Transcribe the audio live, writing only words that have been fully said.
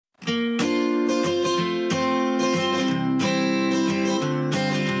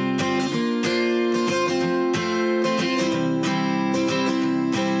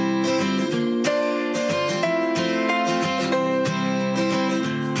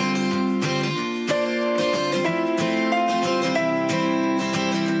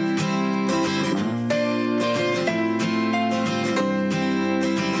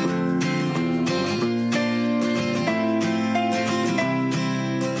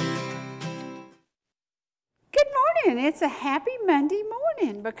morning. It's a happy Monday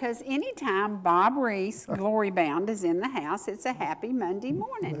morning because anytime Bob Reece, Glorybound, is in the house, it's a happy Monday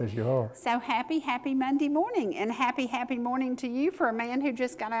morning. Bless your heart. So happy Monday morning. And happy morning to you for a man who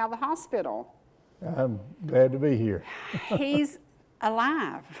just got out of the hospital. I'm glad to be here. He's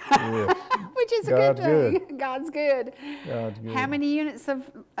alive, Yes. which is God's a good thing. good. God's good. God's good. How many units of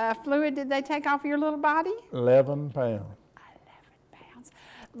fluid did they take off your little body? 11 pounds. 11 pounds.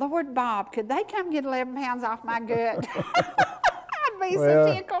 Lord Bob, could they come get 11 pounds off my gut? I'd be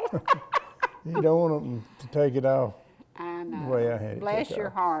so tickled. You don't want them to take it off I know. the way I had it. Bless your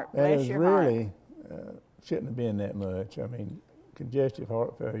heart. And Bless your really, shouldn't have been that much. I mean, congestive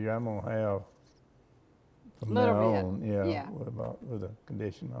heart failure, I'm going to have from now on, yeah. with a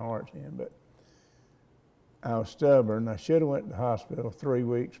condition my heart's in. But I was stubborn. I should have went to the hospital 3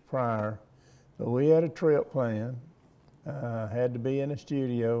 weeks prior, but we had a trip planned. Had to be in a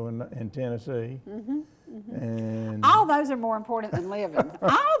studio in Tennessee. And all those are more important than living.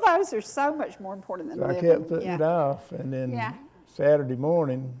 All those are so much more important than so living. I kept putting it off, and then Saturday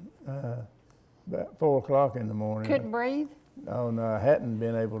morning, about 4 o'clock in the morning. Couldn't breathe? Oh no, I hadn't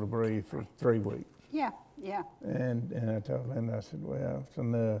been able to breathe for 3 weeks. Yeah, yeah. And I told Linda, I said, well, it's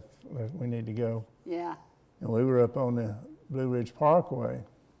enough. We need to go. Yeah. And we were up on the Blue Ridge Parkway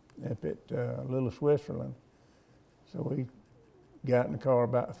up at Little Switzerland. So we got in the car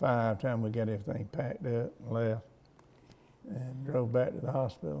about 5 time we got everything packed up and left and drove back to the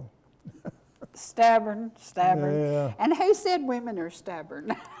hospital. Stubborn. Yeah. And who said women are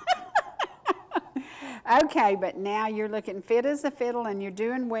stubborn? Okay, but now you're looking fit as a fiddle and you're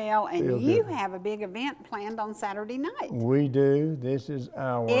doing well, and Feel you good. have a big event planned on Saturday night. We do. This is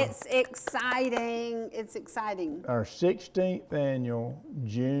It's exciting. It's exciting. our 16th annual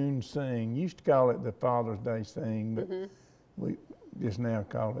June Sing. Used to call it the Father's Day Sing, but we just now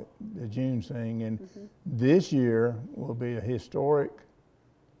call it the June Sing. And this year will be a historic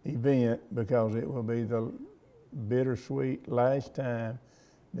event because it will be the bittersweet last time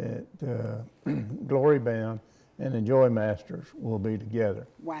that Glorybound and the Joymasters will be together.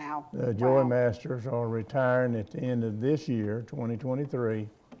 Wow. The Joymasters are retiring at the end of this year, 2023.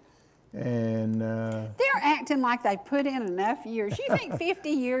 And they're acting like they put in enough years. You think 50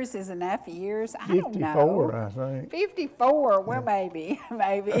 years is enough years? I don't know. 54, I think. 54, well, maybe.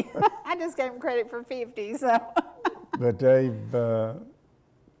 I just gave them credit for 50, so. But they've,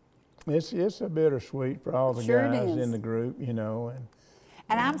 it's a bittersweet for all the Sure guys is. in the group, you know.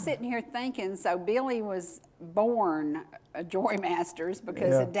 And I'm sitting here thinking, so Billy was born a Joymasters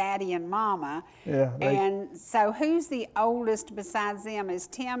because of Daddy and Mama. Yeah. And so who's the oldest besides them? Is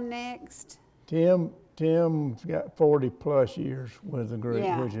Tim next? Tim's got 40 plus years with the group,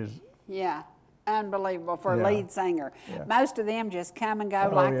 which is unbelievable for a lead singer. Yeah. Most of them just come and go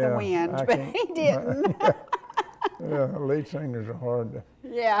like the wind, but he didn't. Yeah, lead singers are hard to.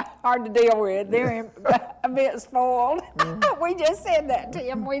 Yeah, hard to deal with. They're a bit spoiled. We just said that,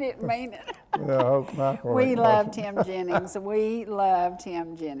 Tim. We didn't mean it. Yeah, I hope Michael. We love Tim Jennings. We love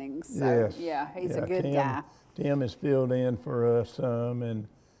Tim Jennings. So, Yes. yeah, he's a good guy. Tim has filled in for us some,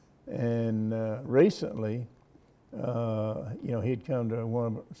 and recently, you know, he'd come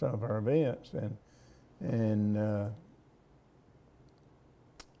to some of our events, and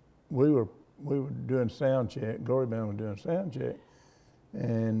we were doing sound check. Glorybound was doing sound check,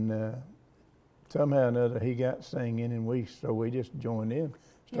 and somehow or another he got singing, and so we just joined in,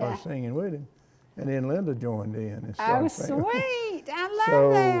 started singing with him, and then Linda joined in and started singing. Sweet! I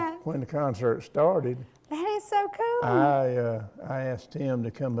love that. So when the concert started, That is so cool. I asked Tim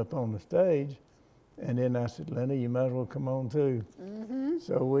to come up on the stage, and then I said, Linda, you might as well come on too.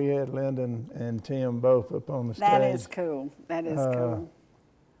 So we had Linda and Tim both up on the stage. That is cool. That is cool.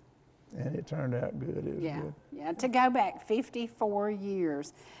 And it turned out good. It was good. Yeah, to go back 54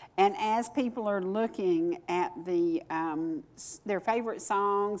 years. And as people are looking at their favorite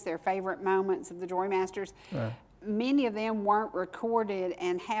songs, their favorite moments of the Joymasters, many of them weren't recorded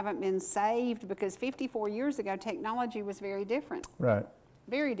and haven't been saved because 54 years ago, technology was very different. Right.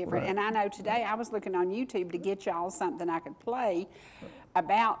 Very different. Right. And I know today I was looking on YouTube to get y'all something I could play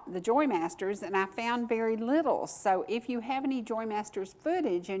about the Joymasters, and I found very little. So if you have any Joymasters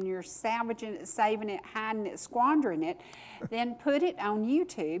footage and you're salvaging it, saving it, hiding it, squandering it, then put it on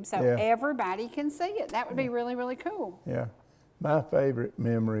YouTube so everybody can see it. That would be really, really cool. Yeah. My favorite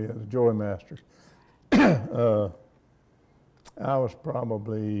memory of the Joymasters, I was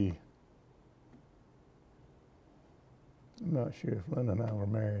probably, I'm not sure if Linda and I were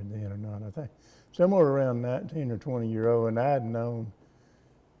married then or not. I think somewhere around 19 or 20-year-old, and I had known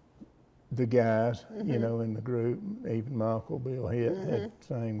the guys, you know, in the group, even Michael, Bill Hitt had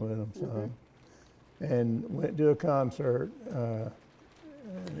sang with them some. and went to a concert.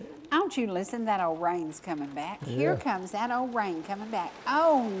 Don't you listen, that old rain's coming back. Yeah. Here comes that old rain coming back.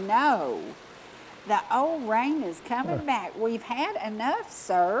 Oh no, the old rain is coming back. We've had enough,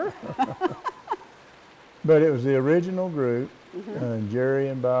 sir. But it was the original group, Jerry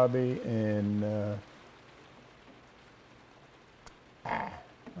and Bobby and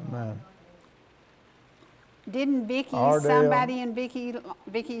Didn't Vicky, Ardell. somebody in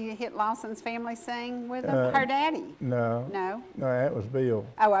Vicky Hit Lawson's family sing with them? Her daddy? No, No? that was Bill.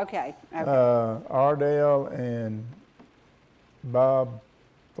 Oh, okay. Ardell and Bob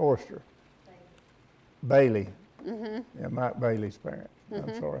Forster. Bailey. Yeah, Mike Bailey's parents.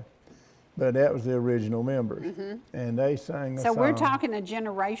 I'm sorry. But that was the original members. And they sang a So song. we're talking a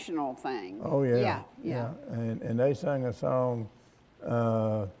generational thing. Oh, yeah. Yeah. And they sang a song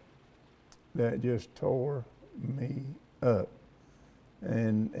that just tore me up.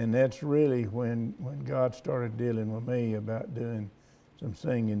 And that's really when God started dealing with me about doing some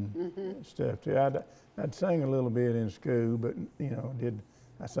singing stuff too. I'd sang a little bit in school, but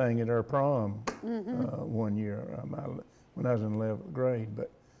I sang at our prom one year when I was in 11th grade, but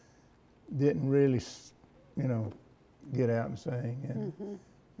didn't really, get out and sing.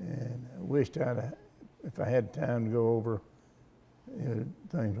 And I wished if I had time to go over,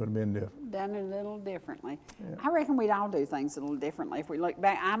 things would have been different. Done it a little differently. Yeah. I reckon we'd all do things a little differently if we look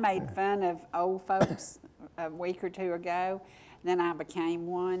back. I made fun of old folks a week or two ago, then I became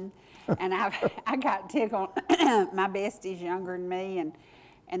one. And I got tickled. My bestie's younger than me,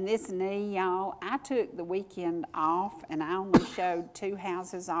 and this knee, y'all, I took the weekend off, and I only showed 2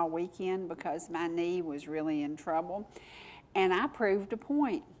 houses all weekend because my knee was really in trouble. And I proved a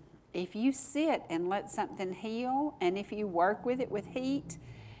point. If you sit and let something heal, and if you work with it with heat,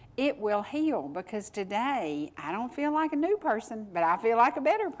 it will heal. Because today, I don't feel like a new person, but I feel like a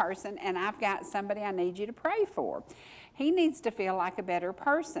better person, and I've got somebody I need you to pray for. He needs to feel like a better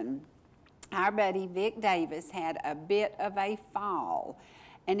person. Our buddy Vic Davis had a bit of a fall.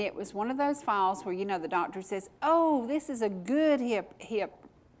 And it was one of those falls where, the doctor says, oh, this is a good hip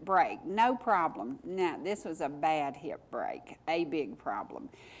break, no problem. Now, this was a bad hip break, a big problem.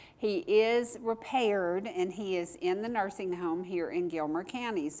 He is repaired, and he is in the nursing home here in Gilmer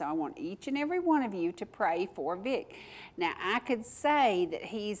County. So I want each and every one of you to pray for Vic. Now, I could say that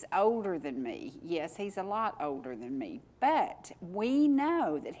he's older than me. Yes, he's a lot older than me. But we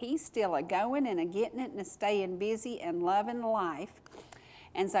know that he's still a going and a getting it and a staying busy and loving life.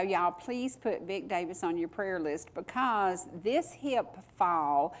 And so y'all please put Vic Davis on your prayer list, because this hip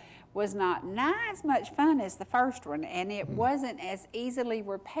fall was not nigh as much fun as the first one, and it wasn't as easily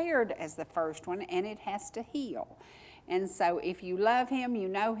repaired as the first one, and it has to heal. And so if you love him, you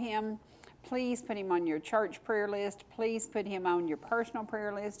know him, please put him on your church prayer list. Please put him on your personal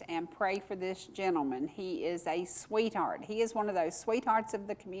prayer list and pray for this gentleman. He is a sweetheart. He is one of those sweethearts of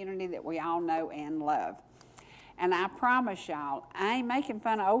the community that we all know and love. And I promise y'all, I ain't making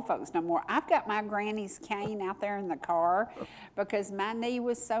fun of old folks no more. I've got my granny's cane out there in the car because my knee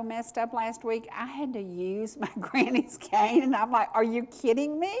was so messed up last week. I had to use my granny's cane, and I'm like, are you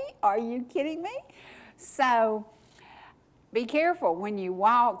kidding me? Are you kidding me? So be careful when you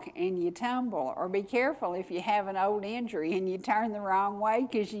walk and you tumble, or be careful if you have an old injury and you turn the wrong way,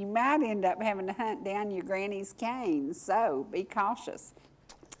 because you might end up having to hunt down your granny's cane. So be cautious.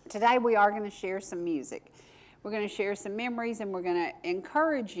 Today we are going to share some music. We're going to share some memories, and we're going to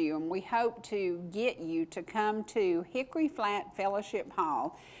encourage you, and we hope to get you to come to Hickory Flat Fellowship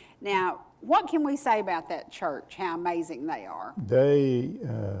Hall. Now, what can we say about that church, how amazing they are? They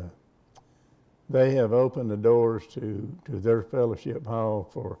have opened the doors to their fellowship hall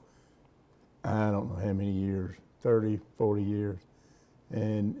for, I don't know how many years, 30, 40 years.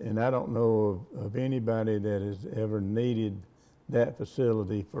 And I don't know of anybody that has ever needed that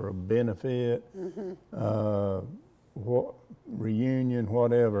facility for a benefit, reunion,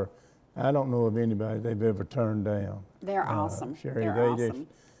 whatever. I don't know of anybody they've ever turned down. They're awesome. Cherie, They're awesome.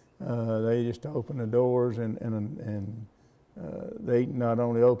 They just open the doors, and they not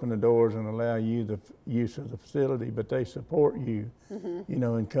only open the doors and allow you the use of the facility, but they support you,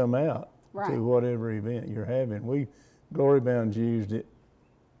 and come out to whatever event you're having. Glorybound's used it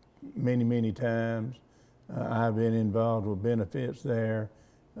many, many times. I've been involved with benefits there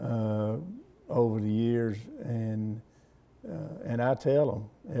over the years, and I tell them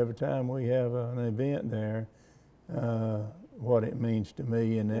every time we have an event there what it means to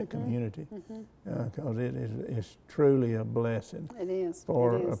me in that community, because it's truly a blessing. It is.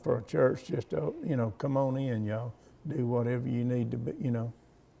 For a church just to come on in, y'all, do whatever you need to be,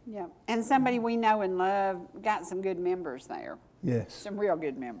 Yeah, and somebody we know and love, got some good members there. Yes. Some real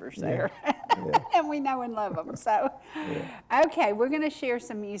good members there. Yeah. And we know and love them. So, okay, we're going to share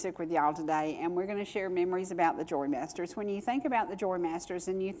some music with y'all today, and we're going to share memories about the Joymasters. When you think about the Joymasters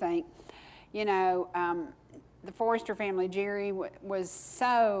and you think, you know, the Forrester family, Cherie was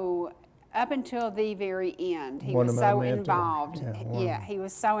so, up until the very end, he was so involved. Yeah, he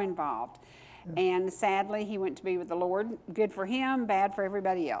was so involved. And sadly, he went to be with the Lord. Good for him, bad for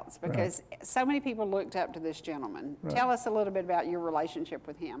everybody else, because so many people looked up to this gentleman. Tell us a little bit about your relationship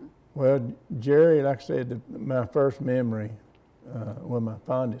with him. Well, Cherie, like I said, my first memory, well, my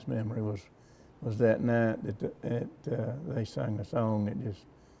fondest memory was that night that they sang a song that just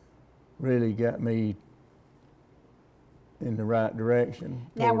really got me in the right direction.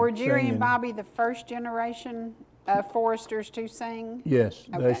 Now, were Cherie and Bobby the first generation of Forresters to sing? Yes,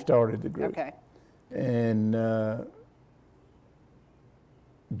 they started the group. Okay. And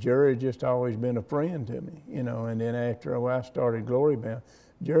Cherie just always been a friend to me, you know. And then after a while, I started Glorybound.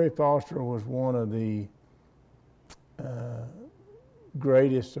 Cherie Foster was one of the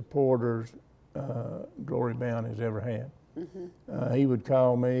greatest supporters Glorybound has ever had. He would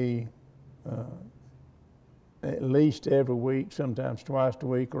call me at least every week, sometimes twice a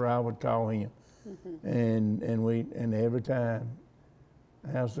week, or I would call him. And every time,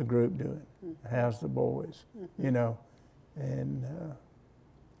 how's the group doing? How's the boys? You know, and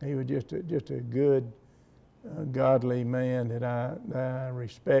he was just a good, godly man that I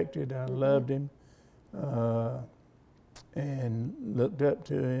respected. I loved him, and looked up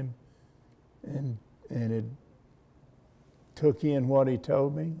to him, and it took in what he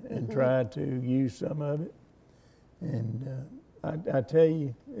told me and tried to use some of it. And I tell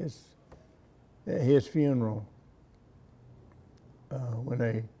you, it's at his funeral, when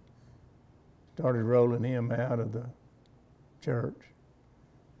they started rolling him out of the church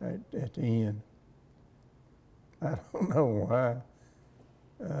at the end. I don't know why.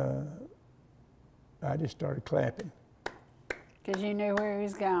 I just started clapping. Because you knew where he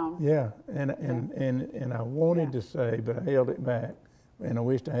was going. Yeah, and I wanted to say, but I held it back. And I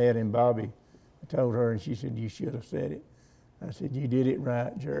wished I had him, Bobby. I told her, and she said, "You should have said it." I said, "You did it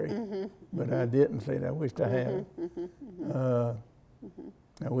right, Cherie." But I didn't say it. I wished I had.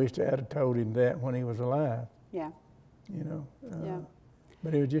 I wished I had told him that when he was alive. Yeah. You know.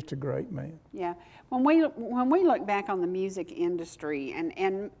 But he was just a great man. Yeah. When we look back on the music industry,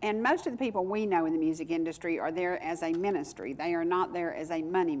 and most of the people we know in the music industry are there as a ministry. They are not there as a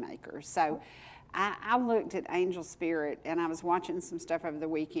moneymaker. So I looked at Angel Spirit, and I was watching some stuff over the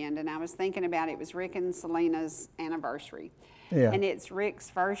weekend, and I was thinking about it was Rick and Selena's anniversary. Yeah. And it's Rick's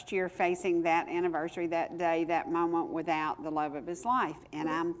first year facing that anniversary, that day, that moment without the love of his life. And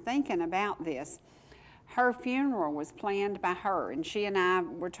I'm thinking about this. Her funeral was planned by her, and she and I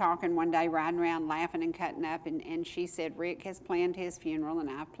were talking one day, riding around laughing and cutting up, and she said, "Rick has planned his funeral and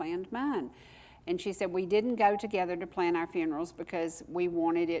I've planned mine." And she said, "We didn't go together to plan our funerals because we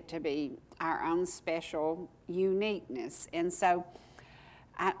wanted it to be our own special uniqueness." And so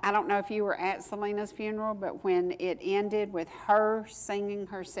I don't know if you were at Selena's funeral, but when it ended with her singing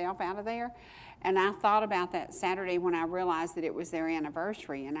herself out of there, and I thought about that Saturday when I realized that it was their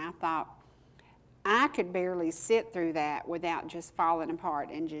anniversary, and I thought, I could barely sit through that without just falling apart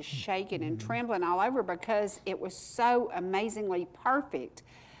and just shaking and trembling all over because it was so amazingly perfect.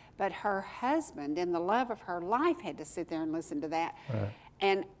 But her husband and the love of her life had to sit there and listen to that. Right.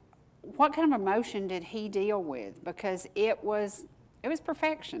 And what kind of emotion did he deal with? Because it was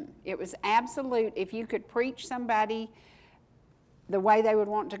perfection. It was absolute. If you could preach somebody the way they would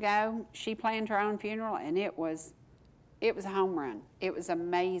want to go, she planned her own funeral, and it was a home run. It was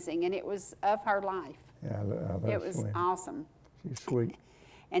amazing, and it was of her life. Yeah, it was awesome. She's sweet.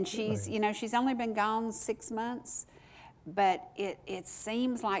 And she's, you know, she's only been gone 6 months, but it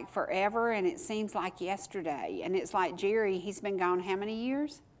seems like forever, and it seems like yesterday. And it's like Cherie, he's been gone how many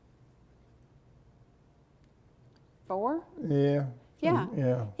years? 4? Yeah. Yeah.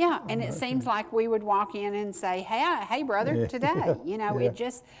 Yeah. Yeah. And it seems like we would walk in and say, hey brother, today. You know, it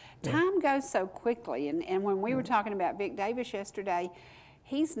just, time goes so quickly. And when we were talking about Vic Davis yesterday,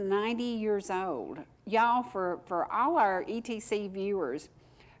 he's 90 years old. Y'all, for all our ETC viewers,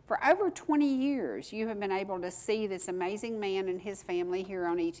 for over 20 years, you have been able to see this amazing man and his family here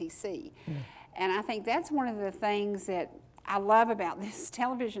on ETC. And I think that's one of the things that I love about this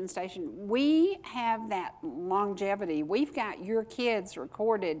television station. We have that longevity. We've got your kids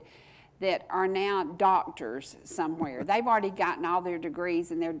recorded that are now doctors somewhere. They've already gotten all their degrees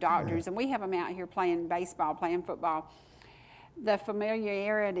and they're doctors, and we have them out here playing baseball, playing football. the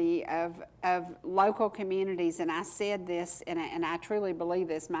familiarity of local communities, and I said this, and I truly believe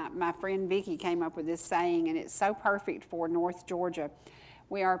this. My friend Vicki came up with this saying, and it's so perfect for North Georgia.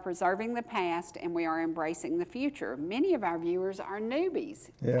 We are preserving the past and we are embracing the future. Many of our viewers are newbies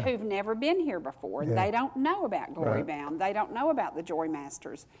who've never been here before. Yeah. They don't know about Glorybound. They don't know about the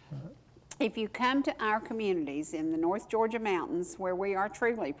Joymasters. If you come to our communities in the North Georgia mountains, where we are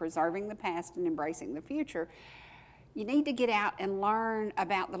truly preserving the past and embracing the future, you need to get out and learn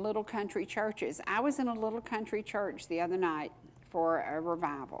about the little country churches. I was in a little country church the other night for a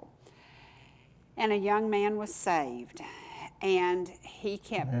revival, and a young man was saved. And he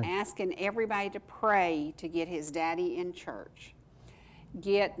kept asking everybody to pray to get his daddy in church.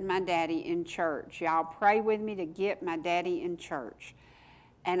 Get my daddy in church. Y'all pray with me to get my daddy in church.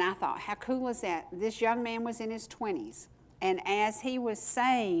 And I thought, how cool is that? This young man was in his 20s. And as he was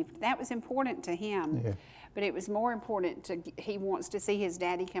saved, that was important to him. Yeah. But it was more important to, he wants to see his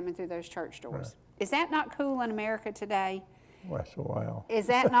daddy coming through those church doors. Right. Is that not cool in America today? Well, that's a wow. Is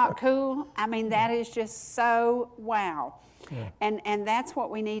that not cool? I mean, that is just so wow. Yeah. And that's what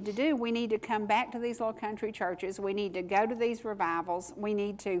we need to do. We need to come back to these little country churches. We need to go to these revivals. We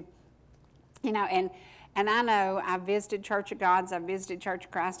need to, you know, and I know I've visited Church of God's, I've visited Church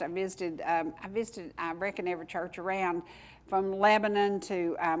of Christ, I visited, I reckon, every church around, from Lebanon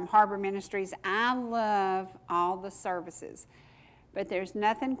to Harbor Ministries. I love all the services, but there's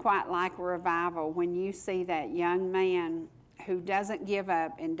nothing quite like a revival when you see that young man who doesn't give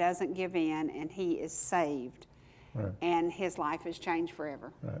up and doesn't give in, and he is saved. Right. And his life has changed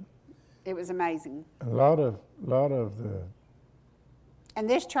forever. Right. It was amazing. A lot of the. And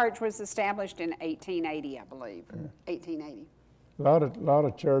this church was established in 1880, I believe. Yeah. 1880. A lot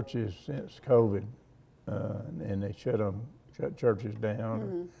of churches since COVID, and they shut churches down.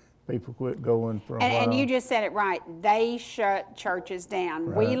 Mm-hmm. People quit going for a while. And you just said it right. They shut churches down.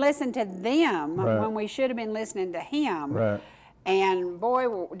 Right. We listened to them when we should have been listening to him. Right. And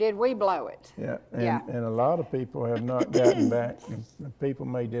boy, did we blow it. Yeah, and a lot of people have not gotten back. And people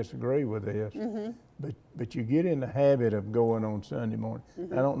may disagree with this, but you get in the habit of going on Sunday morning.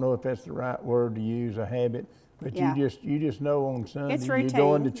 I don't know if that's the right word to use, a habit, but you just know on Sunday you're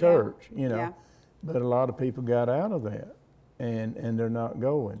going to church, you know. Yeah. But a lot of people got out of that, and they're not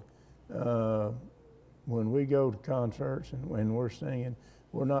going. When we go to concerts and when we're singing,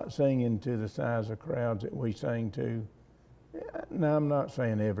 we're not singing to the size of crowds that we sing to. Now, I'm not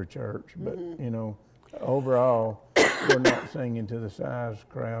saying every church, but, you know, overall, we're not singing to the size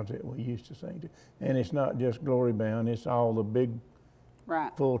crowds that we used to sing to. And it's not just Glorybound, it's all the big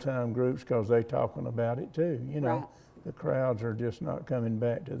full-time groups, because they're talking about it too. You know, the crowds are just not coming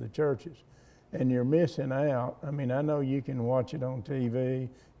back to the churches. And you're missing out. I mean, I know you can watch it on TV,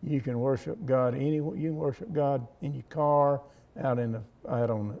 you can worship God anywhere. You can worship God in your car, out in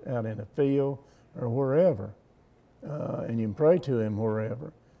a field, or wherever. And you can pray to Him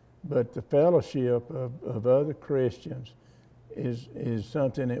wherever. But the fellowship of other Christians is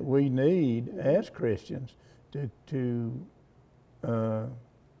something that we need as Christians to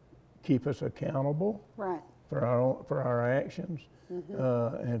keep us accountable for our actions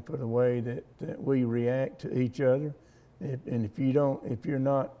and for the way that we react to each other. If you're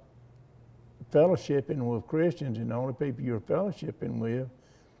not fellowshipping with Christians, and the only people you're fellowshipping with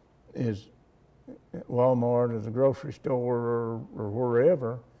is at Walmart or the grocery store or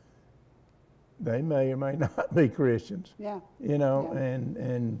wherever, they may or may not be Christians. Yeah. You know,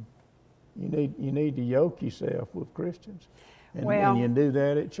 and you need to yoke yourself with Christians. And you do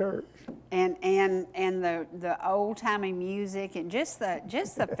that at church. And the old timey music and just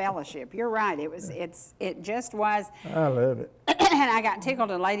the fellowship. You're right. It just was. I love it. And I got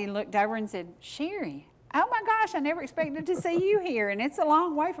tickled. A lady looked over and said, "Cherie, oh my gosh, I never expected to see you here, and it's a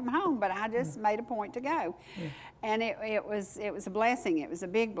long way from home, but I just made a point to go." Yeah. And it was a blessing. It was a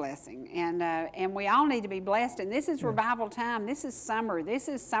big blessing, and we all need to be blessed. And this is revival time. This is summer. This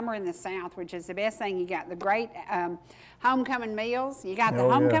is summer in the South, which is the best thing. You got the great homecoming meals. You got the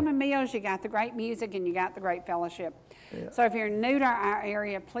homecoming meals. You got the great music, and you got the great fellowship. Yeah. So if you're new to our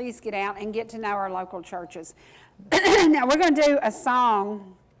area, please get out and get to know our local churches. Now we're going to do a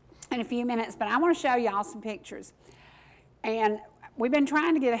song in a few minutes, but I want to show y'all some pictures. And we've been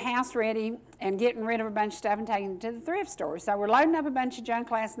trying to get a house ready and getting rid of a bunch of stuff and taking it to the thrift store. So we're loading up a bunch of junk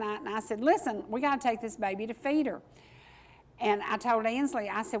last night, and I said, "Listen, we got to take this baby to feed her." And I told Ansley,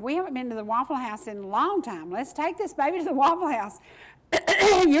 I said, "We haven't been to the Waffle House in a long time. Let's take this baby to the Waffle House."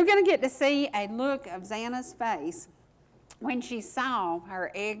 You're going to get to see a look of Xana's face when she saw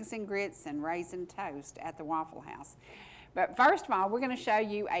her eggs and grits and raisin toast at the Waffle House. But first of all, we're going to show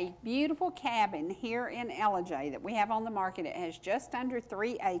you a beautiful cabin here in Ellijay that we have on the market. It has just under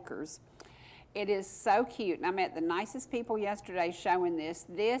 3 acres. It is so cute, and I met the nicest people yesterday showing this.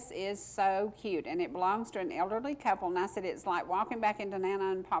 This is so cute, and it belongs to an elderly couple, and I said it's like walking back into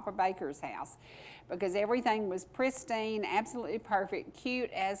Nana and Papa Baker's house because everything was pristine, absolutely perfect,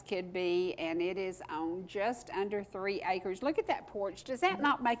 cute as could be, and it is on just under 3 acres. Look at that porch. Does that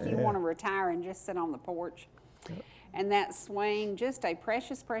not make you want to retire and just sit on the porch? And that swing, just a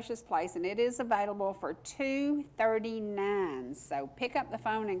precious, precious place, and it is available for $239. So pick up the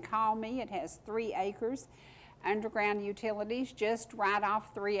phone and call me. It has 3 acres, underground utilities, just right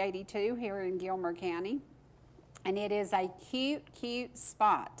off 382 here in Gilmer County, and it is a cute, cute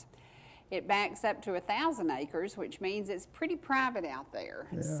spot. It backs up to 1,000 acres, which means it's pretty private out there.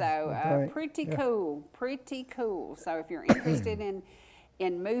 Yeah, so pretty cool, pretty cool. So if you're interested in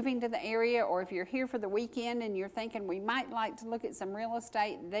moving to the area, or if you're here for the weekend and you're thinking we might like to look at some real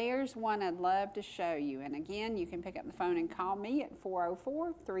estate, there's one I'd love to show you. And again, you can pick up the phone and call me at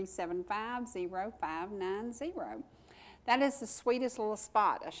 404-375-0590. That is the sweetest little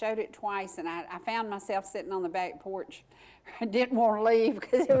spot. I showed it twice, and I found myself sitting on the back porch. I didn't want to leave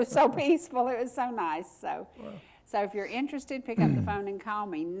because it was so peaceful. It was so nice. So, so if you're interested, pick up the phone and call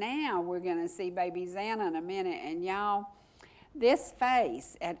me. Now we're going to see baby Xana in a minute, and y'all, this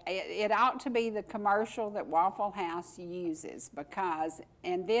face, it ought to be the commercial that Waffle House uses because,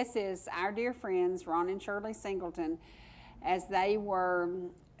 and this is our dear friends, Ron and Shirley Singleton, as they were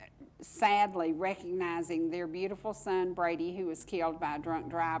sadly recognizing their beautiful son, Brady, who was killed by a drunk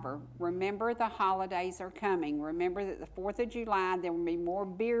driver. Remember, the holidays are coming. Remember that the 4th of July, there will be more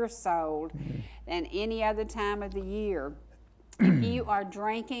beer sold than any other time of the year. If you are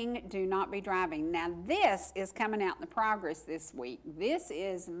drinking, do not be driving. Now, this is coming out in the Progress this week. This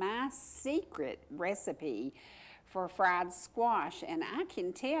is my secret recipe for fried squash. And I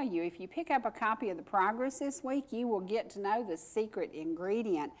can tell you, if you pick up a copy of the Progress this week, you will get to know the secret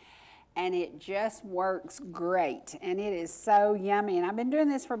ingredient. And it just works great. And it is so yummy. And I've been doing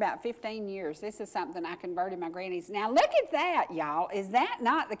this for about 15 years. This is something I converted my grannies. Now, look at that, y'all. Is that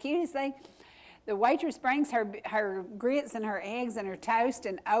not the cutest thing? The waitress brings her grits and her eggs and her toast,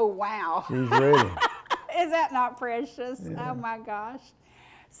 and oh, wow. She's ready. Is that not precious? Yeah. Oh, my gosh.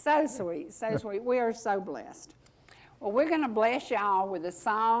 So sweet, so sweet. We are so blessed. Well, we're going to bless y'all with a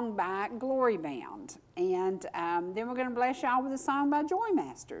song by Glorybound, and then we're going to bless y'all with a song by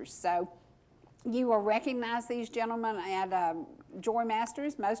Joymasters. So you will recognize these gentlemen at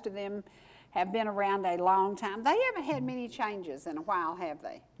Joymasters. Most of them have been around a long time. They haven't had many changes in a while, have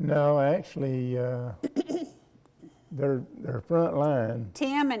they? No, actually, they're front line.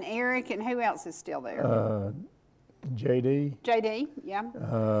 Tim and Eric, and who else is still there? JD. JD, yeah.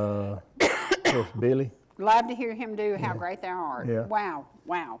 Of course, Billy. Love to hear him do How Great Thou Art. Yeah. Wow,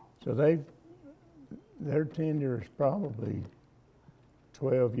 wow. So their tenure is probably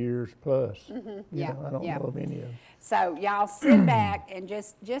 12 years plus. Yeah, I don't know of any of them. So y'all sit back and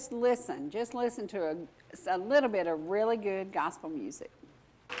just listen. Just listen to a little bit of really good gospel music.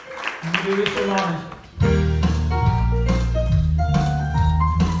 Do this for Lonnie.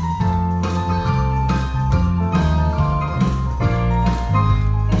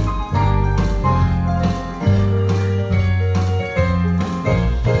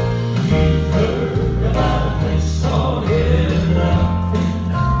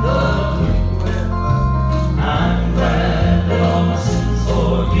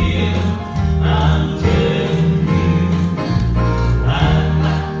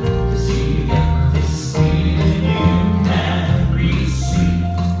 See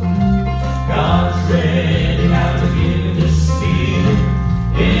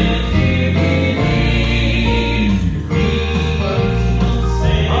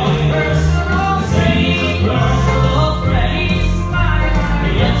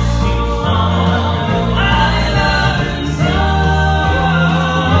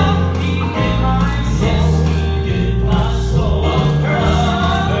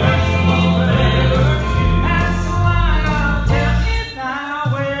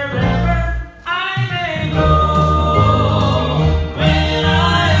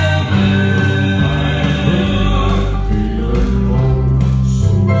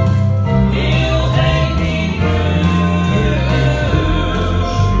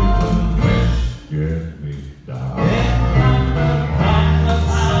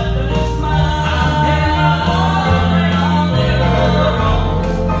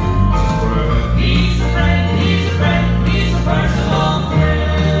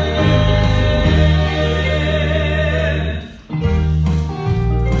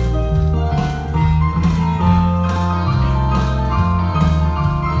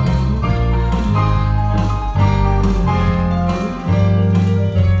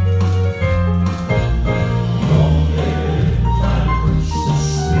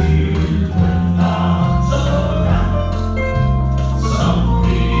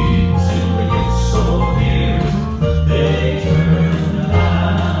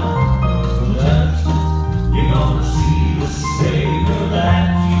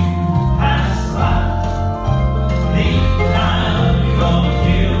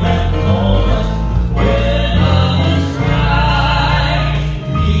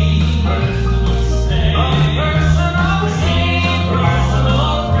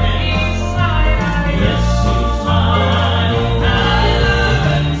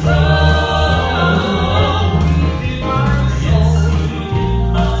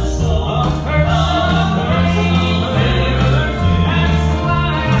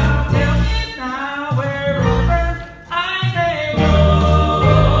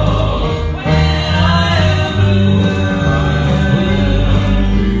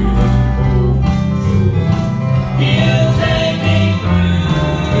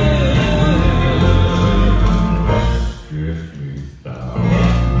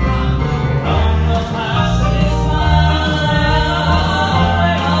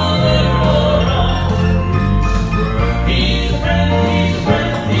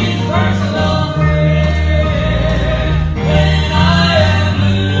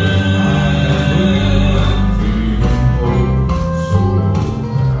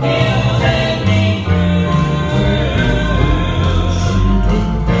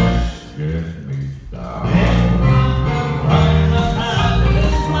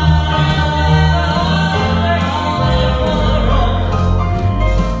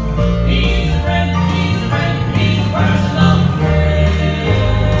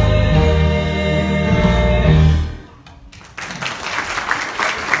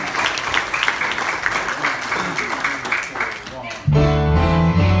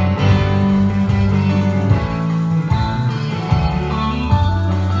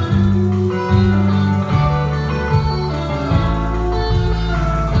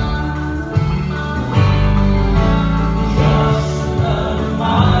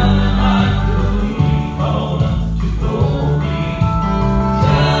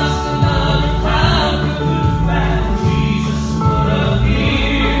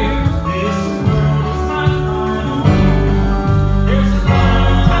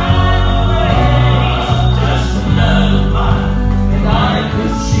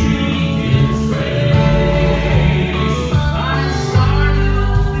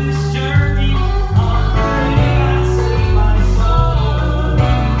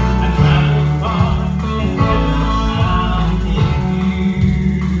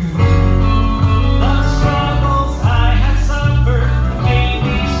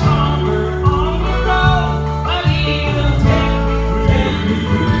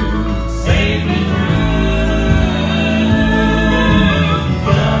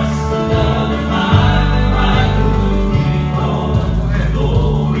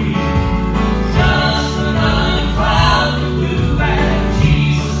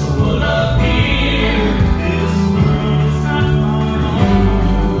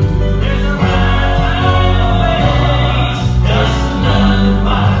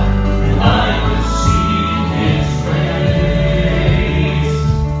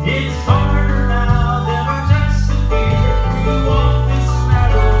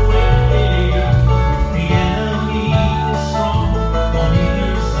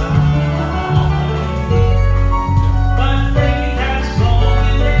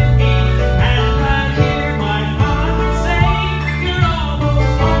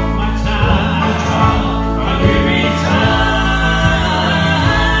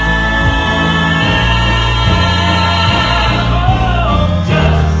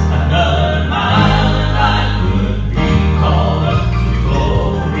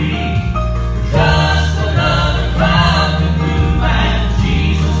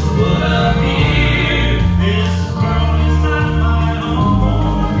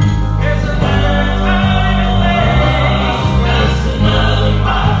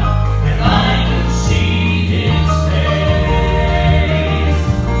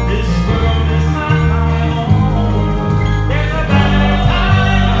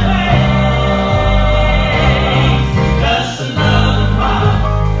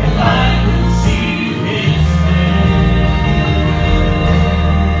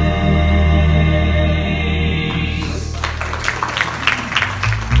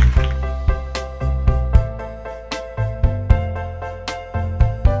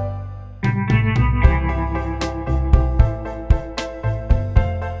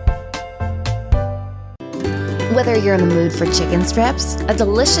Whether you're in the mood for chicken strips, a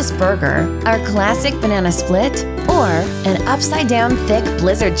delicious burger, our classic banana split, or an upside-down thick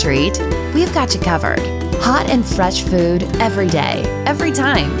blizzard treat, we've got you covered. Hot and fresh food every day, every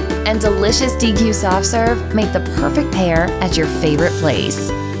time, and delicious DQ soft serve make the perfect pair at your favorite place.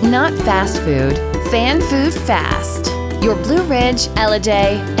 Not fast food, fan food fast. Your Blue Ridge,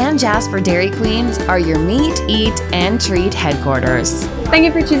 Ellijay, and Jasper Dairy Queens are your meet, eat, and treat headquarters. Thank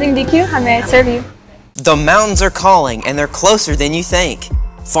you for choosing DQ. How may I serve you? The mountains are calling, and they're closer than you think.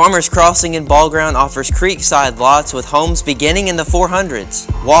 Farmers Crossing in Ball Ground offers creekside lots with homes beginning in the 400s.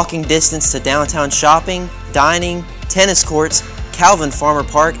 Walking distance to downtown shopping, dining, tennis courts, Calvin Farmer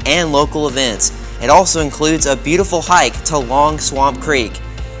Park, and local events. It also includes a beautiful hike to Long Swamp Creek.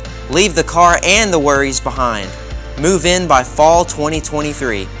 Leave the car and the worries behind. Move in by fall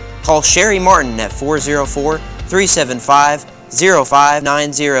 2023. Call Cherie Martin at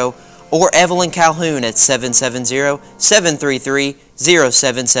 404-375-0590 or Evelyn Calhoun at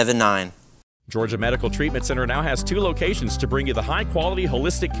 770-733-0779. Georgia Medical Treatment Center now has 2 locations to bring you the high-quality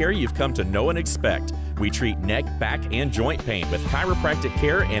holistic care you've come to know and expect. We treat neck, back, and joint pain with chiropractic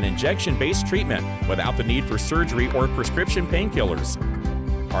care and injection-based treatment without the need for surgery or prescription painkillers.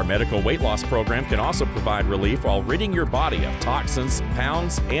 Our medical weight loss program can also provide relief while ridding your body of toxins,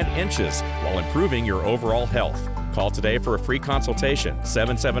 pounds, and inches while improving your overall health. Call today for a free consultation,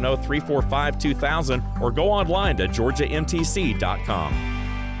 770-345-2000, or go online to georgiamtc.com.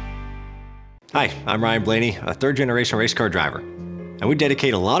 Hi, I'm Ryan Blaney, a third-generation race car driver, and we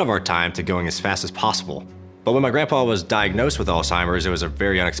dedicate a lot of our time to going as fast as possible. But when my grandpa was diagnosed with Alzheimer's, it was a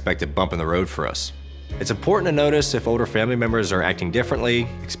very unexpected bump in the road for us. It's important to notice if older family members are acting differently,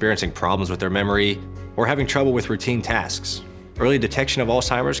 experiencing problems with their memory, or having trouble with routine tasks. Early detection of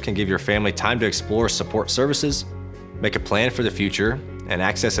Alzheimer's can give your family time to explore support services, make a plan for the future, and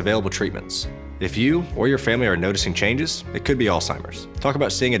access available treatments. If you or your family are noticing changes, it could be Alzheimer's. Talk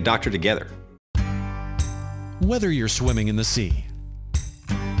about seeing a doctor together. Whether you're swimming in the sea,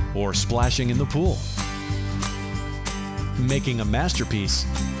 or splashing in the pool, making a masterpiece,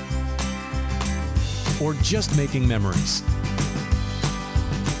 or just making memories,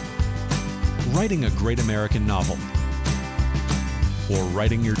 writing a great American novel, or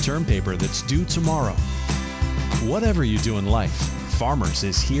writing your term paper that's due tomorrow. Whatever you do in life, Farmers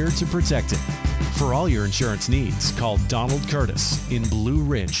is here to protect it. For all your insurance needs, call Donald Curtis in Blue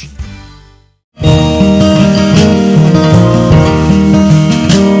Ridge.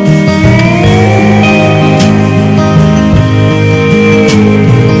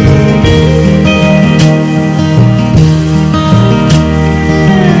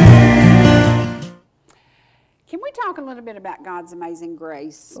 A little bit about God's amazing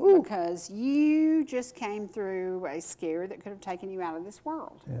grace. Ooh. Because you just came through a scare that could have taken you out of this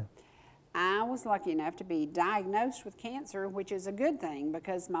world. Yeah. I was lucky enough to be diagnosed with cancer, which is a good thing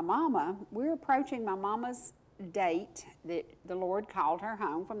because we're approaching my mama's date that the Lord called her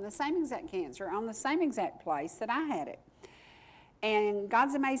home from the same exact cancer on the same exact place that I had it. And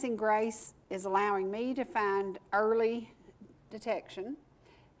God's amazing grace is allowing me to find early detection.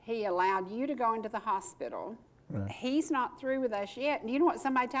 He allowed you to go into the hospital. Right. He's not through with us yet. And you know what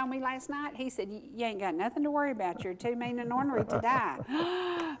somebody told me last night? He said, you ain't got nothing to worry about. You're too mean and ornery to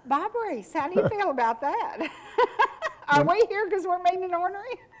die. Bob Reece, how do you feel about that? Are we here because we're mean and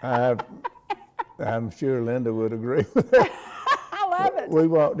ornery? I'm sure Linda would agree with that. I love it. We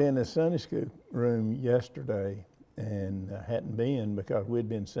walked in the Sunday school room yesterday and hadn't been because we'd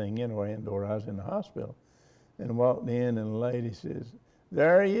been singing or I was in the hospital. And walked in and the lady says,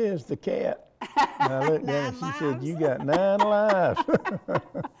 there he is, the cat. And I looked at her and she said, you got 9 lives.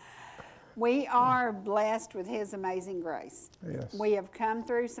 We are blessed with His amazing grace. Yes. We have come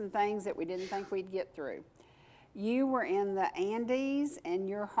through some things that we didn't think we'd get through. You were in the Andes and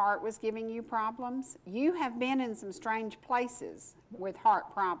your heart was giving you problems. You have been in some strange places with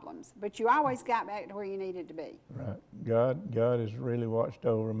heart problems, but you always got back to where you needed to be. Right. God has really watched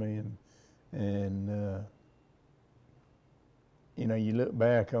over me and you know, you look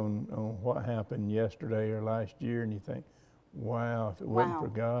back on what happened yesterday or last year and you think, wow, if it wasn't for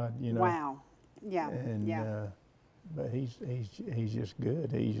God, you know. Wow. Yeah. And, yeah. But he's just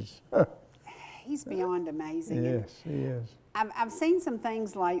good. He's beyond amazing. Yes, he is. I've seen some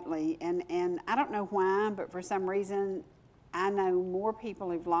things lately, and I don't know why, but for some reason, I know more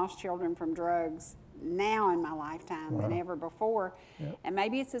people who've lost children from drugs now in my lifetime than ever before. Yep. And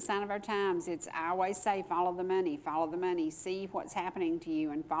maybe it's a sign of our times. I always say, follow the money, see what's happening to you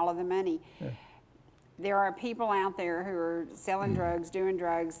and follow the money. Yeah. There are people out there who are selling drugs, doing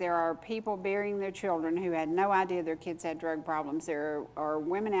drugs. There are people burying their children who had no idea their kids had drug problems. There are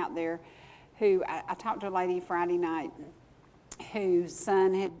women out there who, I talked to a lady Friday night whose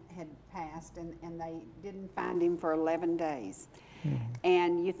son had passed, and they didn't find him for 11 days.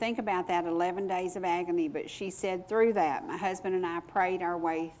 And you think about that, 11 days of agony, but she said through that, my husband and I prayed our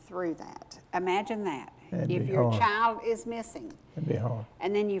way through that. Imagine that. If your child is missing, it'd be hard.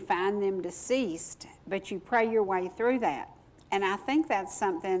 And then you find them deceased, but you pray your way through that. And I think that's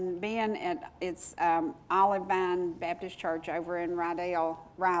something, being at Olive Vine Baptist Church over in Rydell,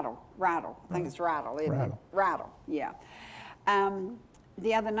 I think it's Rydell, isn't it? Rydell, yeah.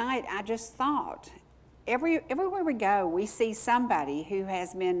 The other night, I just thought, everywhere we go, we see somebody who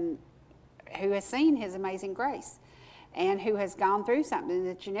has seen His amazing grace, and who has gone through something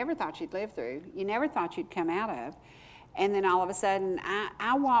that you never thought you'd live through, you never thought you'd come out of. And then all of a sudden,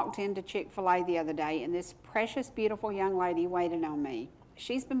 I walked into Chick-fil-A the other day, and this precious, beautiful young lady waited on me.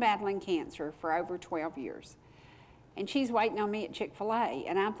 She's been battling cancer for over 12 years. And she's waiting on me at Chick-fil-A,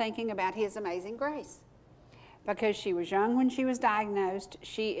 and I'm thinking about His amazing grace. Because she was young when she was diagnosed.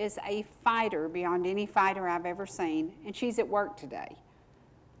 She is a fighter beyond any fighter I've ever seen, and she's at work today.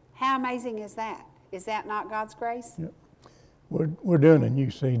 How amazing is that? Is that not God's grace? Yep. We're doing a new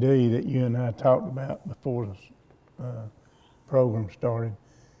CD that you and I talked about before this program started.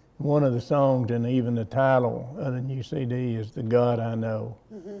 One of the songs and even the title of the new CD is "The God I Know,"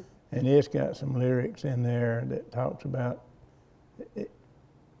 and it's got some lyrics in there that talks about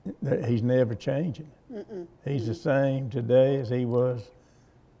that He's never changing. He's the same today as He was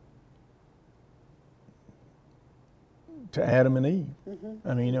to Adam and Eve.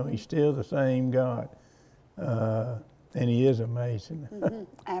 I mean, He's still the same God, and He is amazing.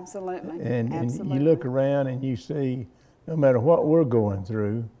 Absolutely. And you look around and you see, no matter what we're going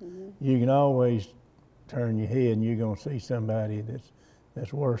through, you can always turn your head and you're going to see somebody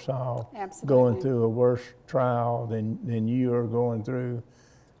that's worse off, going through a worse trial than you are going through.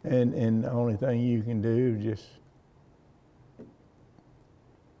 And the only thing you can do just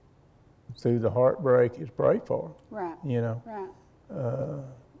through the heartbreak is pray for them. Right. Right.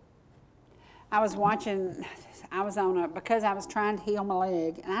 I was watching, because I was trying to heal my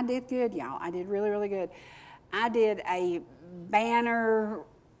leg, and I did good, y'all. I did really, really good. I did a banner,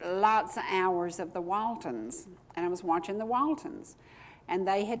 lots of hours of the Waltons, and I was watching the Waltons. And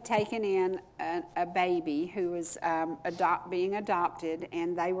they had taken in a baby who was being adopted,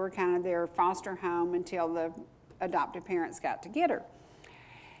 and they were kind of their foster home until the adoptive parents got to get her.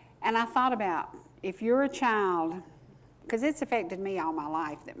 And I thought about, if you're a child, because it's affected me all my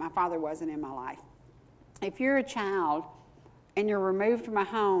life that my father wasn't in my life. If you're a child and you're removed from a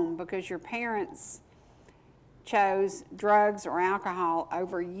home because your parents chose drugs or alcohol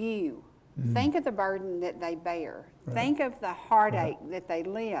over you, think of the burden that they bear. Right. Think of the heartache that they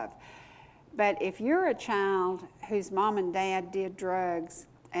live. But if you're a child whose mom and dad did drugs,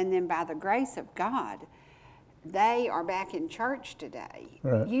 and then by the grace of God, they are back in church today,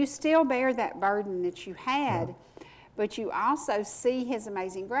 you still bear that burden that you had, but you also see His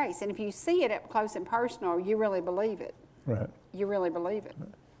amazing grace. And if you see it up close and personal, you really believe it. Right. You really believe it.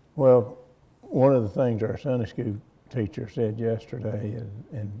 Well, one of the things our Sunday school teacher said yesterday,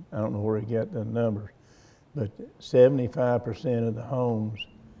 and I don't know where he got the numbers, but 75% of the homes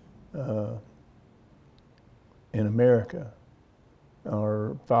in America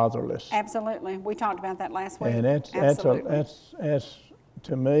are fatherless. Absolutely. We talked about that last week. And that's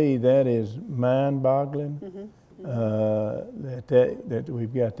to me, that is mind-boggling. That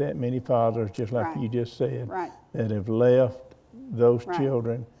we've got that many fathers, just like you just said, that have left those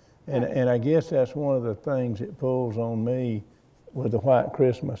children. And I guess that's one of the things that pulls on me with the White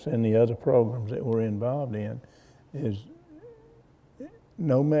Christmas and the other programs that we're involved in, is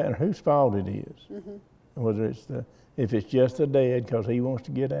no matter whose fault it is, whether it's if it's just the dad because he wants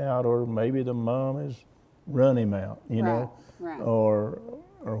to get out, or maybe the mom has run him out, you know, or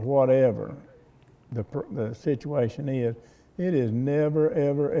whatever the situation is, it is never,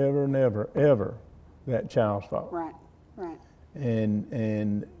 ever, ever, never, ever that child's fault. Right, right.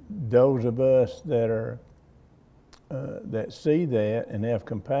 And those of us that are that see that and have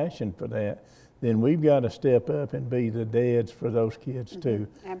compassion for that, then we've got to step up and be the dads for those kids too.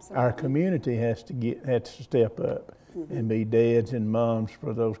 Absolutely. Our community has to step up and be dads and moms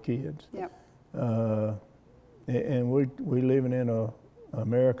for those kids. Yep. And we're living in a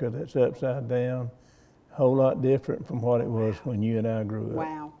America that's upside down, a whole lot different from what it was when you and I grew up.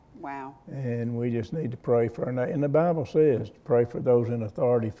 Wow. Wow. And we just need to pray for our nation. And the Bible says to pray for those in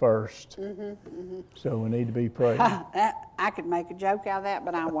authority first. So we need to be praying. I could make a joke out of that,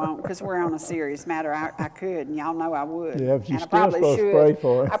 but I won't, because we're on a serious matter. I could, and y'all know I would. Yeah, but you're and still supposed to pray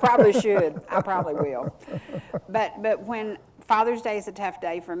for it. I probably should. I probably will. But when Father's Day is a tough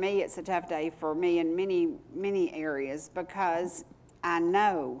day for me. It's a tough day for me in many areas because I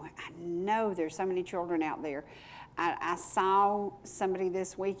know there's so many children out there. I saw somebody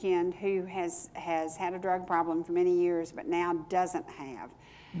this weekend who has had a drug problem for many years, but now doesn't have.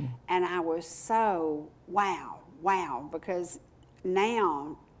 And I was so wow, because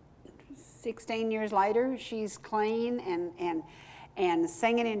now, 16 years later, she's clean and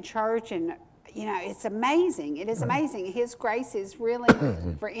singing in church, and you know, it's amazing. It is amazing. His grace is really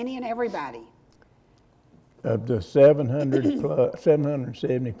for any and everybody. Of the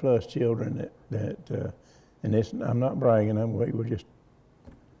 770 plus children that and this, I'm not bragging, we were just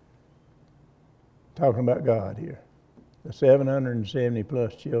talking about God here. The 770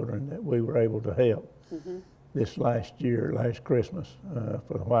 plus children that we were able to help this last Christmas,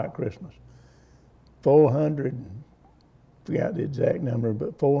 for the White Christmas. 400, forgot the exact number,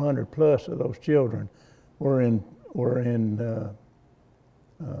 but 400 plus of those children were in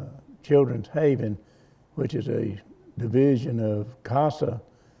Children's Haven, which is a division of CASA,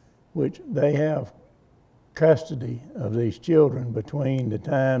 which they have custody of these children between the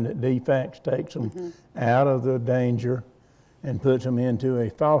time that DFACS takes them out of the danger and puts them into a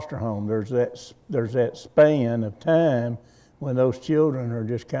foster home. There's that span of time when those children are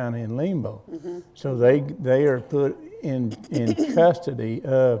just kind of in limbo. So they are put in custody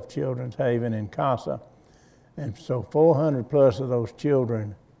of Children's Haven and CASA. And so 400 plus of those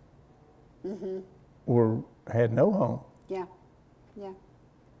children had no home. Yeah.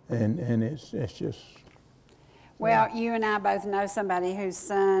 And it's just. Well, you and I both know somebody whose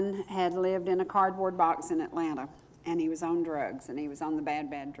son had lived in a cardboard box in Atlanta, and he was on drugs, and he was on the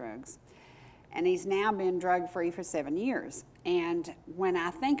bad drugs. And he's now been drug-free for 7 years. And when I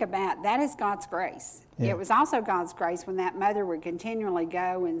think about that, is God's grace. It was also God's grace when that mother would continually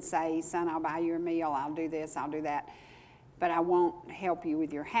go and say, son, I'll buy you a meal, I'll do this, I'll do that, but I won't help you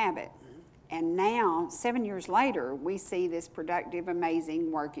with your habit. And now, 7 years later, we see this productive, amazing,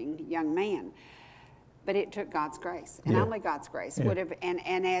 working young man. But it took God's grace, and only God's grace would have.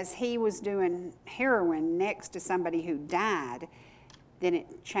 And as he was doing heroin next to somebody who died, then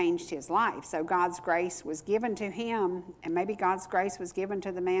it changed his life. So God's grace was given to him, and maybe God's grace was given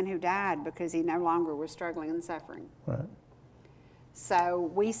to the man who died because he no longer was struggling and suffering. Right.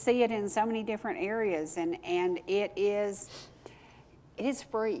 So we see it in so many different areas, and it is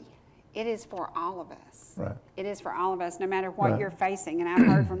free. It is for all of us. Right. It is for all of us, no matter what you're facing. And I've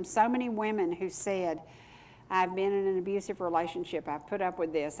heard from so many women who said, I've been in an abusive relationship. I've put up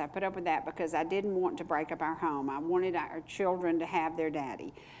with this. I've put up with that because I didn't want to break up our home. I wanted our children to have their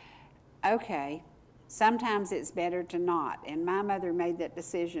daddy. Okay, sometimes it's better to not. And my mother made that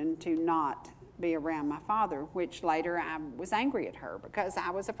decision to not be around my father, which later I was angry at her because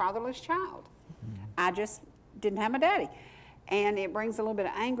I was a fatherless child. I just didn't have my daddy. And it brings a little bit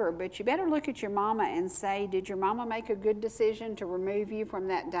of anger, but you better look at your mama and say, did your mama make a good decision to remove you from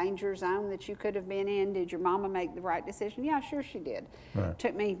that danger zone that you could have been in? Did your mama make the right decision? Yeah, sure she did. Right.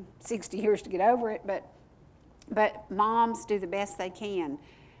 Took me 60 years to get over it, but moms do the best they can.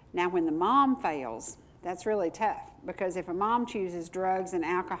 Now, when the mom fails, that's really tough, because if a mom chooses drugs and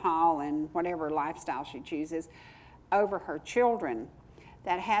alcohol and whatever lifestyle she chooses over her children,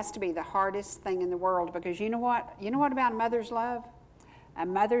 that has to be the hardest thing in the world, because you know what? You know what about a mother's love? A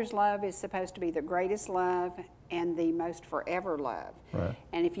mother's love is supposed to be the greatest love and the most forever love. Right.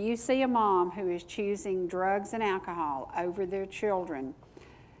 And if you see a mom who is choosing drugs and alcohol over their children,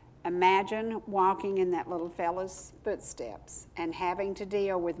 imagine walking in that little fella's footsteps and having to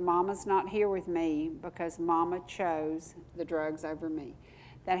deal with mama's not here with me because mama chose the drugs over me.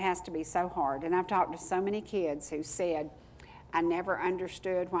 That has to be so hard. And I've talked to so many kids who said, I never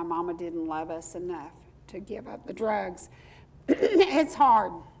understood why mama didn't love us enough to give up the drugs. It's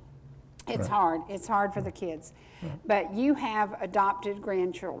hard. It's hard. It's hard for the kids. But you have adopted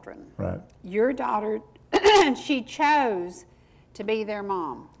grandchildren. Right. Your daughter, she chose to be their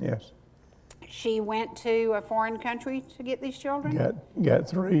mom. Yes. She went to a foreign country to get these children? Got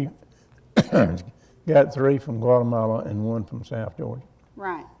three. Got three from Guatemala and one from South Georgia.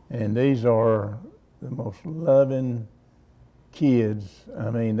 Right. And these are the most loving kids. I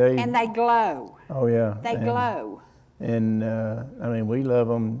mean, they glow. Oh yeah, they glow. And I mean, we love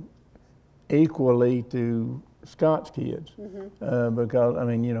them equally to Scott's kids, because I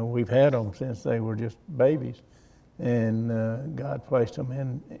mean, you know, we've had them since they were just babies, and God placed them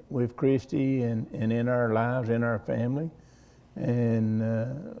in with Christy and in our lives, in our family,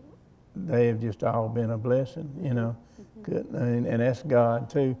 and they have just all been a blessing, you know. Good, and that's God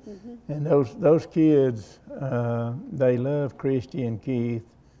too. And those kids, they love Christy and Keith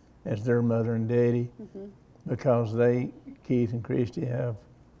as their mother and daddy, because they Keith and Christy have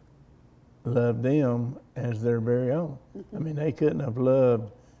loved them as their very own. I mean, they couldn't have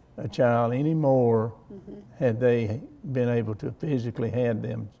loved a child any more had they been able to physically have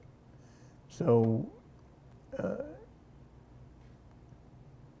them. So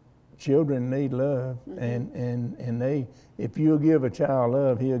children need love, and they, if you'll give a child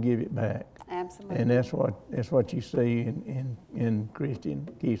love, he'll give it back. Absolutely. And that's what you see in Christy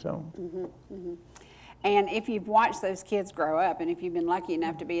and Keith's home. And if you've watched those kids grow up, and if you've been lucky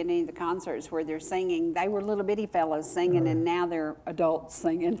enough to be at any of the concerts where they're singing, they were little bitty fellas singing, and now they're adults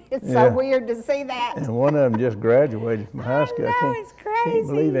singing. It's so weird to see that. And one of them just graduated from high school. I know, it's crazy. Can't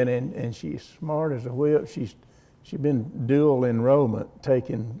believe it. And she's smart as a whip. She's been dual enrollment,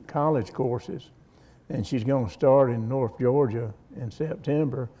 taking college courses, and she's going to start in North Georgia in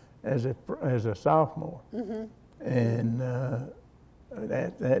September as a sophomore. And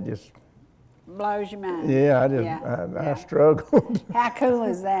that just blows your mind. Yeah, I struggled. How cool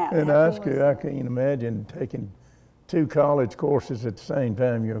is that? In high school, I can't imagine taking 2 college courses at the same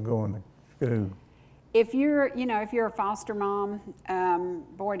time you're going to school. If you're a foster mom,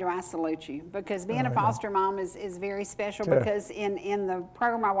 boy, do I salute you, because being a foster mom is very special. Tough. Because in the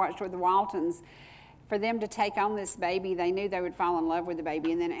program I watched with the Waltons, for them to take on this baby, they knew they would fall in love with the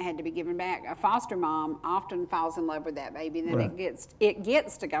baby, and then it had to be given back. A foster mom often falls in love with that baby, and then it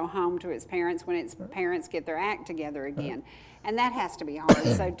gets to go home to its parents when its parents get their act together again. And that has to be hard.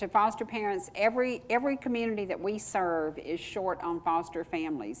 So to foster parents, every community that we serve is short on foster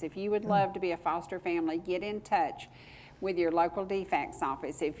families. If you would love to be a foster family, get in touch with your local DFACS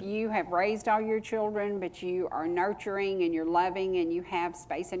office. If you have raised all your children, but you are nurturing and you're loving and you have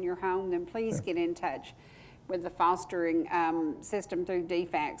space in your home, then please get in touch with the fostering system through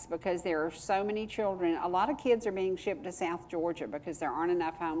DFACS, because there are so many children. A lot of kids are being shipped to South Georgia because there aren't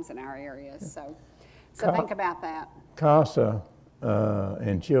enough homes in our areas. So think about that. CASA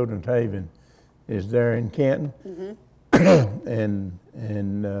and Children's Haven is there in Canton, and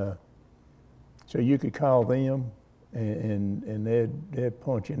so you could call them, and they'd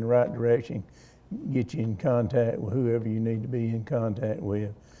point you in the right direction, get you in contact with whoever you need to be in contact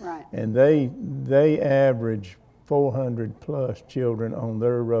with. Right. And they average 400 plus children on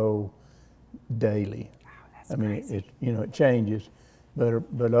their roll daily. Oh, that's I mean, crazy. it changes,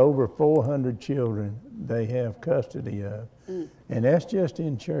 but over 400 children they have custody of, and that's just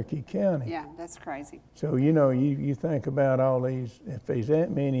in Cherokee County. Yeah, that's crazy. So you think about all these. If there's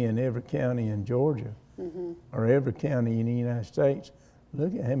that many in every county in Georgia, or every county in the United States,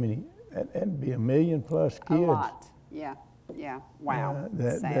 look at how many. That'd be 1 million plus kids. A lot. Yeah. Wow.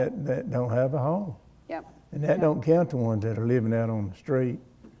 That don't have a home. Yep. And that don't count the ones that are living out on the street.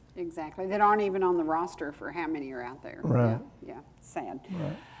 Exactly. That aren't even on the roster for how many are out there. Right. Yeah. Sad.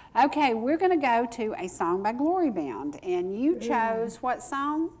 Right. Okay, we're going to go to a song by Glorybound, and you chose what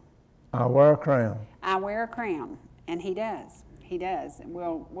song? I Wear a Crown. I Wear a Crown, and he does. He does. And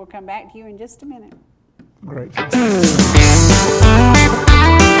we'll come back to you in just a minute. Great.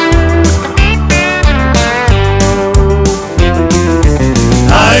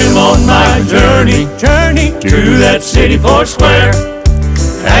 I'm on my journey to that city four square,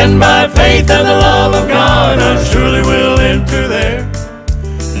 and by faith and the love of God I surely will enter there.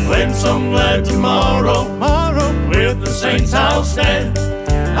 When some glad tomorrow with the saints I'll stand,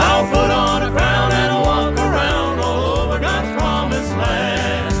 I'll put on a crown and I'll walk around all over God's promised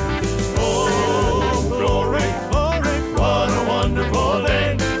land. Oh, glory, what a wonderful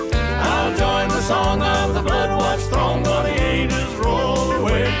day. I'll join the song of the blood-washed throng while the ages roll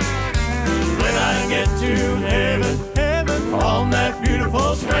away. When I get to heaven, on that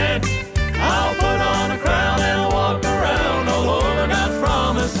beautiful strand, I'll put on a crown and I'll walk around all over God's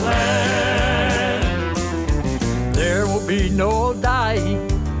promised land. There will be no dying,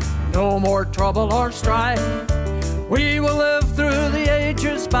 no more trouble or strife. We will live through the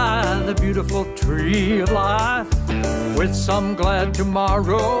ages by the beautiful tree of life. With some glad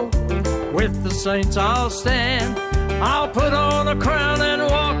tomorrow, with the saints I'll stand. I'll put on a crown and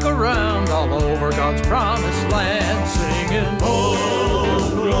walk around all over God's promised land, singing,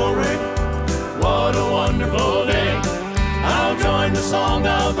 oh, glory, what a wonderful day. I'll join the song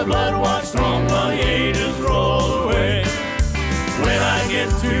of the blood-washed throng while the ages roll away. When I get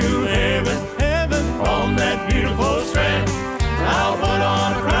to heaven, on that beautiful strand, I'll put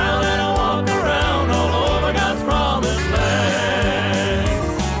on a crown and I'll walk around all over God's promised land.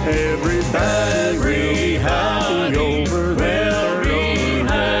 Everybody happy over there.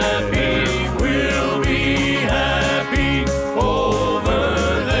 We'll be happy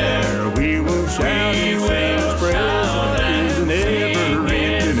over there. We will shout and spread and never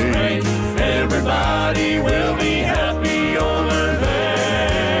end. Everybody will be happy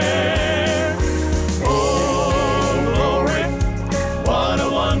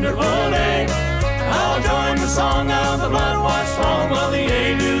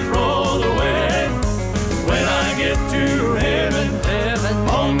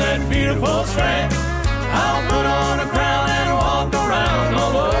beautiful strand. I'll put on a crown and walk around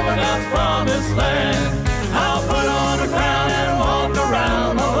all over God's promised land. I'll put on a crown and walk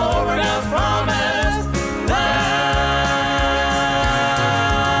around all over God's promised land.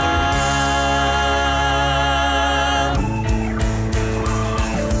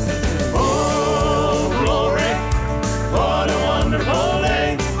 Oh, glory, what a wonderful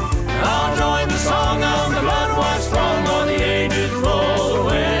day. I'll join the song of the blood-washed throng while the ages roll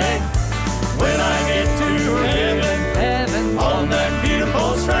away. When I get to heaven, on that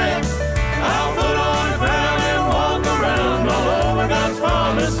beautiful strand, I'll put on a crown and walk around all over God's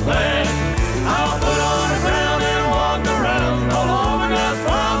promised land. I'll put on a crown and walk around all over God's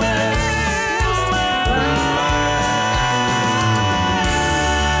promised land.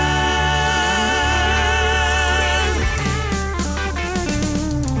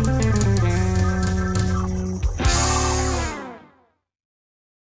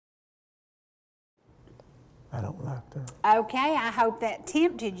 I don't like that. Okay, I hope that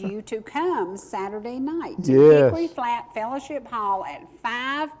tempted you to come Saturday night to Yes. Hickory Flat Fellowship Hall at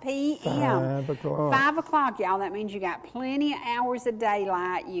 5 p.m. 5 o'clock. 5 o'clock, y'all. That means you got plenty of hours of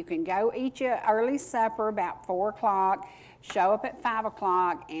daylight. You can go eat your early supper about 4 o'clock, show up at 5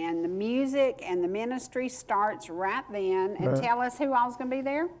 o'clock, and the music and the ministry starts right then. And Right. tell us who all's going to be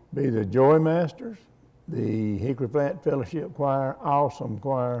there. Be the Joymasters, the Hickory Flat Fellowship Choir, awesome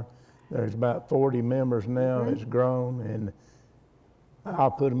choir. There's about 40 members now. It's grown, and I'll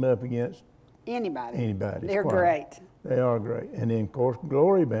put them up against anybody's They're choir. great. They are great. And then, of course,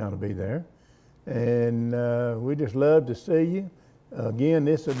 Glorybound will be there. And we just love to see you. Again,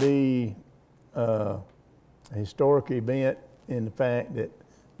 this will be a historic event in the fact that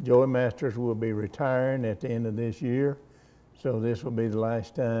Joymasters will be retiring at the end of this year. So this will be the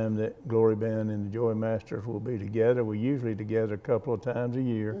last time that Glorybound and the Joymasters will be together. We're usually together a couple of times a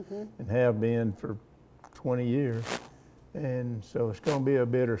year and have been for 20 years. And so it's going to be a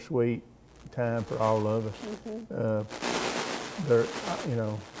bittersweet time for all of us. You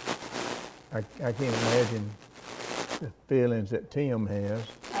know, I can't imagine the feelings that Tim has,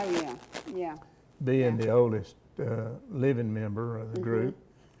 Oh, yeah, yeah. being the oldest living member of the group.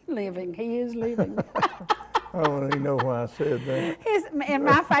 Living, he is living. I don't even know why I said that. And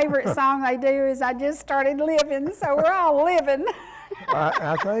my favorite song they do is I Just Started Living, so we're all living.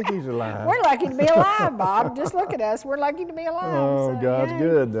 I think he's alive. We're lucky to be alive, Bob. Just look at us. We're lucky to be alive. Oh, so, God's yeah.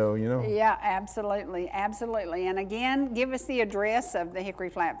 good, though, you know. Yeah, absolutely, absolutely. And again, give us the address of the Hickory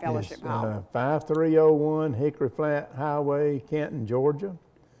Flat Fellowship It's, Hall. 5301 Hickory Flat Highway, Canton, Georgia.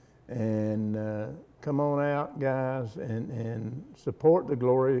 And come on out, guys, and support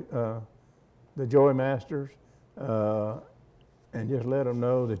the the Joymasters, and just let them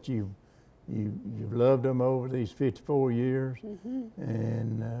know that you've loved them over these 54 years,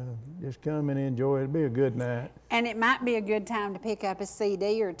 and just come and enjoy it. It'll be a good night. And it might be a good time to pick up a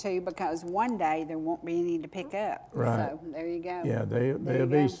CD or two because one day there won't be any to pick up. Right. So there you go. Yeah, There they'll you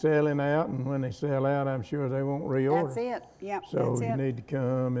be go. selling out, and when they sell out, I'm sure they won't reorder. That's it. Yep. So that's you it. need to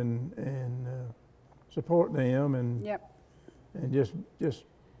come and support them, and Yep. and just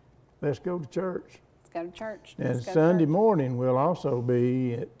let's go to church. Let's go to church. And Let's go to Sunday church. morning, we'll also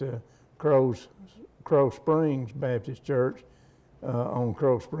be at Crow Springs Baptist Church on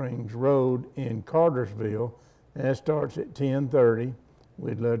Crow Springs Road in Cartersville. And that starts at 10:30.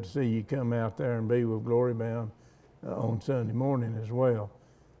 We'd love to see you come out there and be with Glorybound on Sunday morning as well.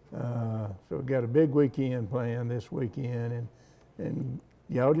 So we've got a big weekend planned this weekend, and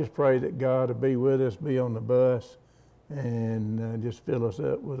y'all just pray that God will be with us, be on the bus, and just fill us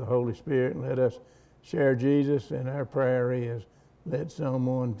up with the Holy Spirit and let us share Jesus. And our prayer is, let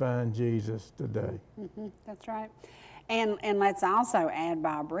someone find Jesus today. That's right. And let's also add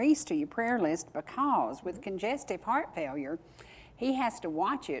Bob Reece to your prayer list, because with congestive heart failure, he has to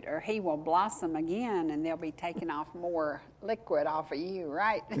watch it or he will blossom again and they'll be taking off more liquid off of you,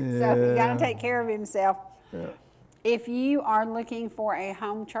 right? So you got Yeah. to take care of himself. Yeah. If you are looking for a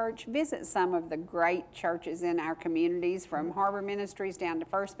home church, visit some of the great churches in our communities, from Harbor Ministries down to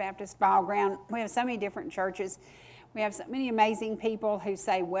First Baptist Ball Ground. We have so many different churches. We have so many amazing people who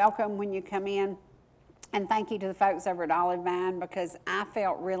say welcome when you come in. And thank you to the folks over at Olive Vine, because I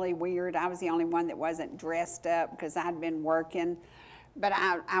felt really weird. I was the only one that wasn't dressed up because I'd been working. But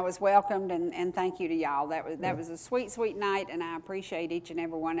I was welcomed, and thank you to y'all. That was a sweet, sweet night, and I appreciate each and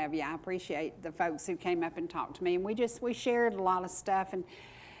every one of you. I appreciate the folks who came up and talked to me, and we shared a lot of stuff. And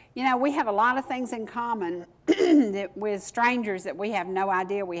you know, we have a lot of things in common with strangers that we have no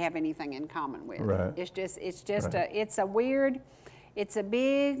idea we have anything in common with. Right. It's Right. it's a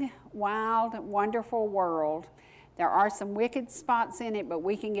big, wild, wonderful world There are some wicked spots in it, but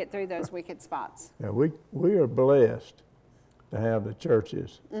we can get through those wicked spots. Yeah, we are blessed to have the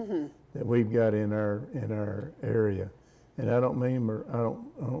churches that we've got in our area, and I don't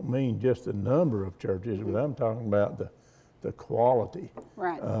mean just the number of churches, but I'm talking about the quality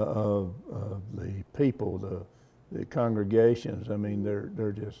of the people, the congregations. I mean,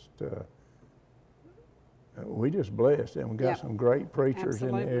 they're just we just blessed, and we got some great preachers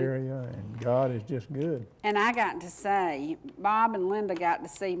in the area, and God is just good. And I got to say, Bob and Linda got to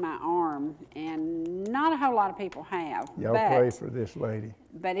see my arm, and not a whole lot of people have. Y'all pray for this lady.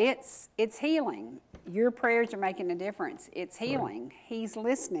 But it's healing. Your prayers are making a difference. It's healing. Right. He's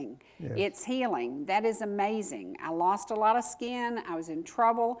listening. Yes. It's healing. That is amazing. I lost a lot of skin. I was in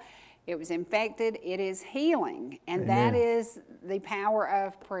trouble. It was infected. It is healing. And that is the power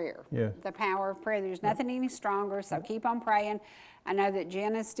of prayer. Yes. The power of prayer. There's nothing any stronger, so keep on praying. I know that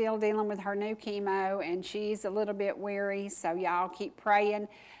Jen is still dealing with her new chemo, and she's a little bit weary, so y'all keep praying.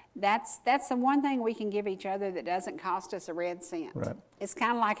 That's the one thing we can give each other that doesn't cost us a red cent. Right. It's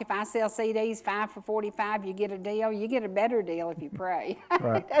kind of like if I sell CDs 5 for $45, you get a deal. You get a better deal if you pray.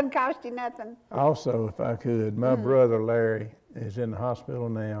 Right. It doesn't cost you nothing. Also, if I could, my brother Larry is in the hospital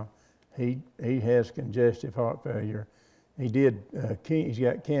now. He has congestive heart failure. He's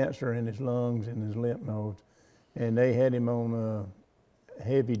got cancer in his lungs and his lymph nodes, and they had him on a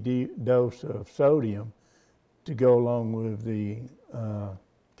heavy dose of sodium to go along with the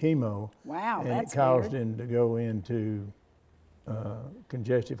chemo. Wow, and it caused him to go into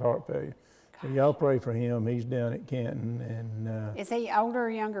congestive heart failure. So y'all pray for him. He's down at Canton, and is he older or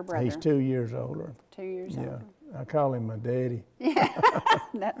younger brother? He's 2 years older. 2 years older. I call him my daddy. Yeah,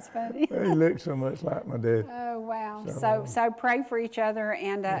 that's funny. He looks so much like my dad. Oh, wow. So pray for each other.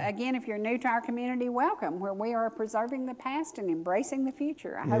 And again, if you're new to our community, welcome, where we are preserving the past and embracing the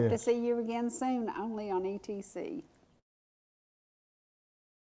future. I hope to see you again soon, only on ETC.